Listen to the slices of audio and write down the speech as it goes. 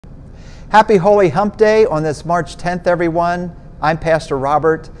Happy Holy Hump Day on this March 10th, everyone. I'm Pastor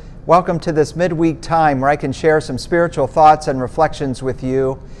Robert. Welcome to this midweek time where I can share some spiritual thoughts and reflections with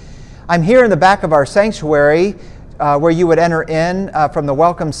you. I'm here in the back of our sanctuary where you would enter in from the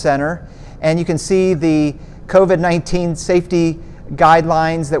Welcome Center, and you can see the COVID-19 safety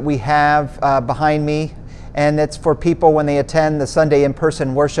guidelines that we have behind me, and it's for people when they attend the Sunday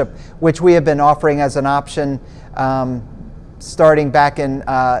in-person worship, which we have been offering as an option starting back in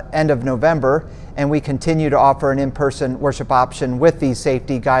end of November, and we continue to offer an in-person worship option with these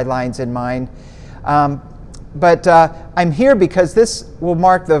safety guidelines in mind. But I'm here because this will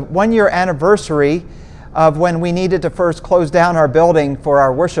mark the one-year anniversary of when we needed to first close down our building for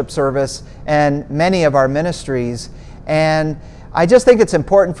our worship service and many of our ministries. And I just think it's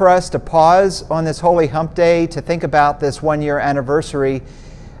important for us to pause on this Holy Hump Day to think about this one-year anniversary.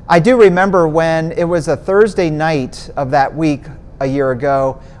 I do remember when it was a Thursday night of that week a year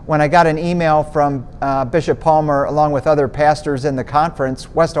ago when I got an email from Bishop Palmer along with other pastors in the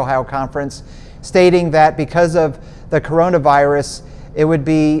conference, West Ohio Conference, stating that because of the coronavirus, it would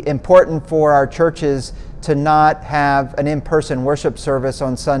be important for our churches to not have an in-person worship service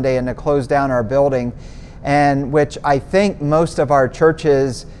on Sunday and to close down our building, and which I think most of our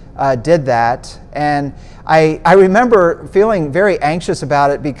churches did that. And I remember feeling very anxious about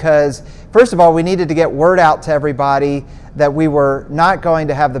it because, first of all, we needed to get word out to everybody that we were not going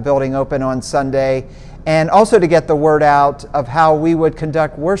to have the building open on Sunday, and also to get the word out of how we would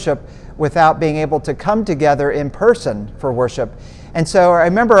conduct worship without being able to come together in person for worship. And so I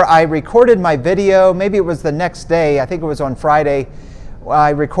remember I recorded my video, maybe it was the next day, I think it was on Friday.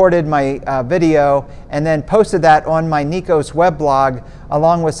 I recorded my video and then posted that on my Nikos weblog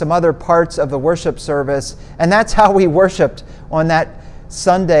along with some other parts of the worship service. And that's how we worshiped on that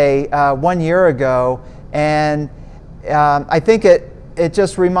Sunday 1 year ago. And I think it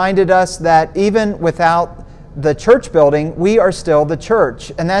just reminded us that even without the church building, we are still the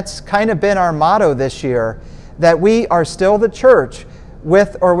church. And that's kind of been our motto this year, that we are still the church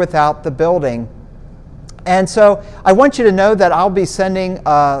with or without the building. And so I want you to know that I'll be sending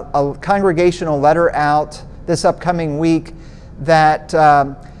a congregational letter out this upcoming week that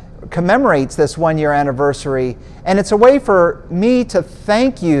commemorates this one-year anniversary. And it's a way for me to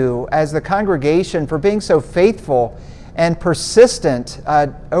thank you as the congregation for being so faithful and persistent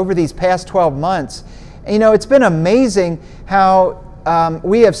over these past 12 months. You know, it's been amazing how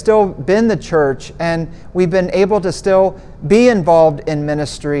we have still been the church, and we've been able to still be involved in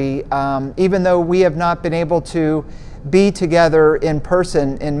ministry, even though we have not been able to be together in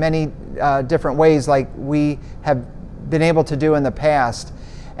person in many different ways like we have been able to do in the past.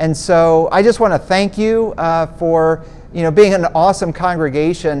 And so I just want to thank you for being an awesome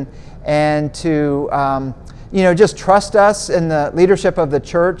congregation, and to just trust us in the leadership of the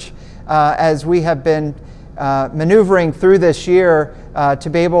church as we have been maneuvering through this year to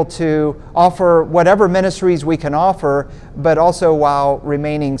be able to offer whatever ministries we can offer, but also while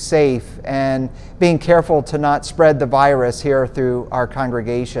remaining safe and being careful to not spread the virus here through our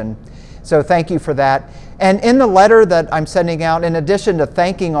congregation. So thank you for that. And in the letter that I'm sending out, in addition to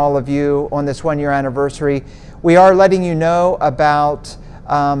thanking all of you on this one-year anniversary, we are letting you know about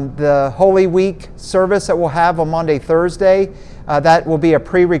the Holy Week service that we'll have on Monday, Thursday. That will be a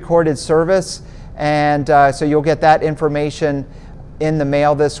pre-recorded service. And so you'll get that information in the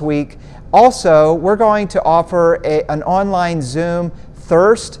mail this week. Also, we're going to offer an online Zoom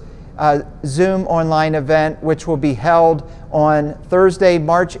Thirst Zoom online event, which will be held on Thursday,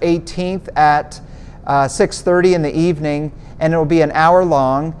 March 18th at 6:30 in the evening, and it will be an hour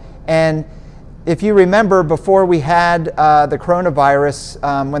long. And if you remember, before we had the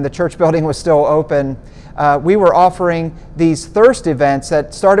coronavirus, when the church building was still open, we were offering these thirst events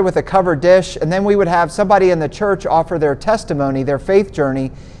that started with a covered dish, and then we would have somebody in the church offer their testimony, their faith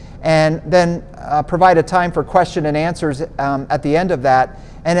journey, and then provide a time for question and answers at the end of that.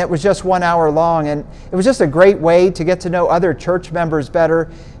 And it was just 1 hour long, and it was just a great way to get to know other church members better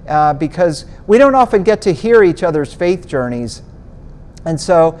because we don't often get to hear each other's faith journeys. And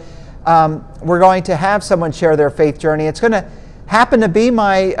so we're going to have someone share their faith journey. It's going to happen to be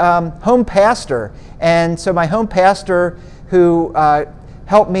my home pastor. And so my home pastor, who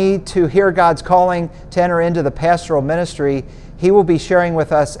helped me to hear God's calling to enter into the pastoral ministry, he will be sharing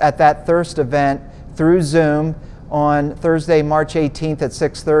with us at that Thirst event through Zoom on Thursday, March 18th at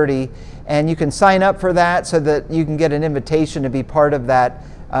 6:30. And you can sign up for that so that you can get an invitation to be part of that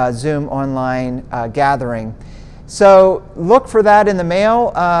Zoom online gathering. So look for that in the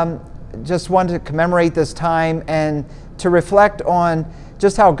mail. Just wanted to commemorate this time and to reflect on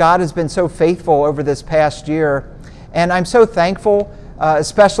just how God has been so faithful over this past year. And I'm so thankful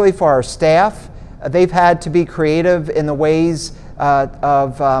especially for our staff. They've had to be creative in the ways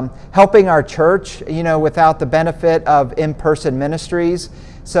of helping our church, without the benefit of in-person ministries.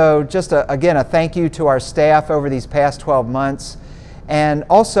 So just again, a thank you to our staff over these past 12 months. And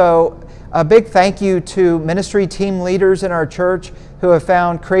also a big thank you to ministry team leaders in our church who have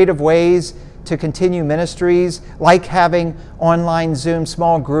found creative ways to continue ministries, like having online Zoom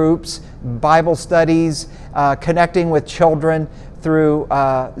small groups, Bible studies, connecting with children through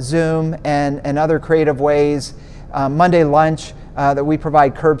Zoom and other creative ways, Monday lunch that we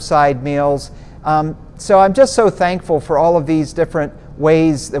provide curbside meals. So I'm just so thankful for all of these different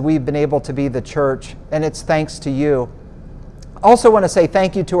ways that we've been able to be the church, and it's thanks to you. Also want to say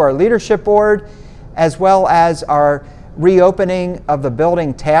thank you to our leadership board, as well as our reopening of the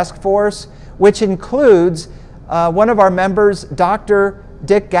building task force, which includes one of our members, Dr.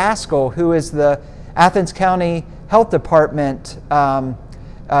 Dick Gaskell, who is the Athens County Health Department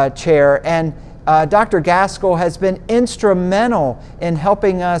chair. And Dr. Gaskell has been instrumental in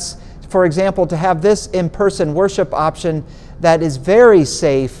helping us, for example, to have this in-person worship option that is very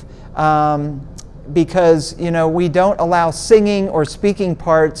safe, because we don't allow singing or speaking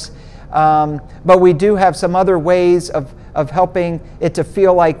parts, but we do have some other ways of helping it to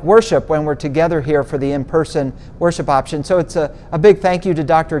feel like worship when we're together here for the in-person worship option. So it's a big thank you to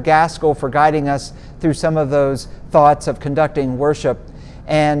Dr. Gaskell for guiding us through some of those thoughts of conducting worship.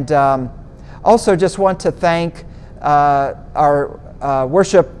 And also just want to thank our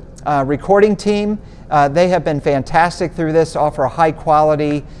worship recording team. They have been fantastic through this, to offer a high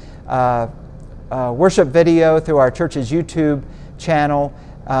quality worship video through our church's YouTube channel.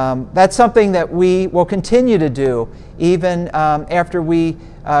 That's something that we will continue to do even after we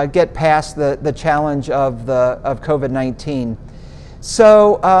get past the challenge of COVID-19.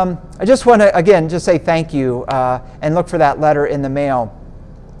 So I just want to again just say thank you and look for that letter in the mail.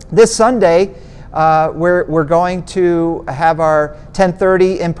 This Sunday we're going to have our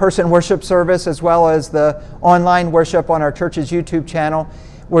 10:30 in-person worship service, as well as the online worship on our church's YouTube channel.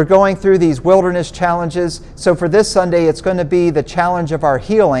 We're going through these wilderness challenges. So for this Sunday, it's going to be the challenge of our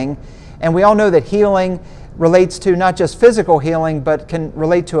healing. And we all know that healing relates to not just physical healing, but can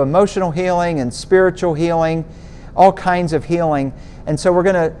relate to emotional healing and spiritual healing, all kinds of healing. And so we're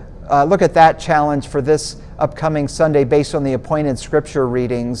going to look at that challenge for this upcoming Sunday based on the appointed scripture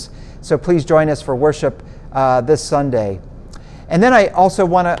readings. So please join us for worship this Sunday. And then I also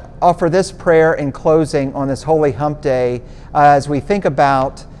want to offer this prayer in closing on this Holy Hump Day as we think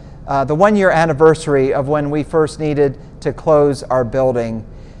about the one-year anniversary of when we first needed to close our building.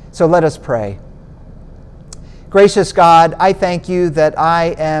 So let us pray. Gracious God, I thank you that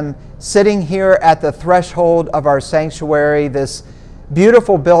I am sitting here at the threshold of our sanctuary, this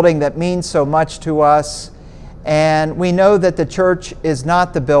beautiful building that means so much to us. And we know that the church is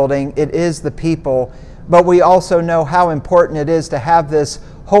not the building, it is the people. But we also know how important it is to have this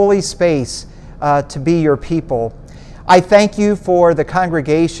holy space to be your people. I thank you for the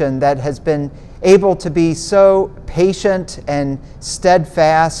congregation that has been able to be so patient and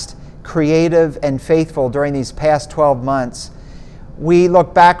steadfast, creative and faithful during these past 12 months. We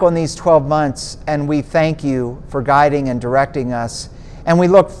look back on these 12 months and we thank you for guiding and directing us. And we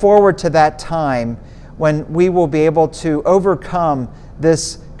look forward to that time when we will be able to overcome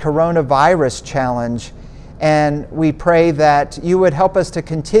this coronavirus challenge. And we pray that you would help us to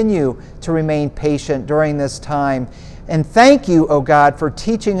continue to remain patient during this time. And thank you, O God, for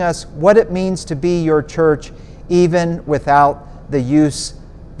teaching us what it means to be your church, even without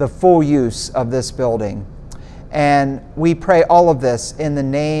the full use of this building. And we pray all of this in the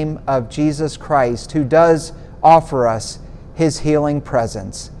name of Jesus Christ, who does offer us his healing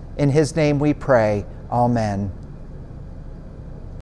presence. In his name we pray. Amen.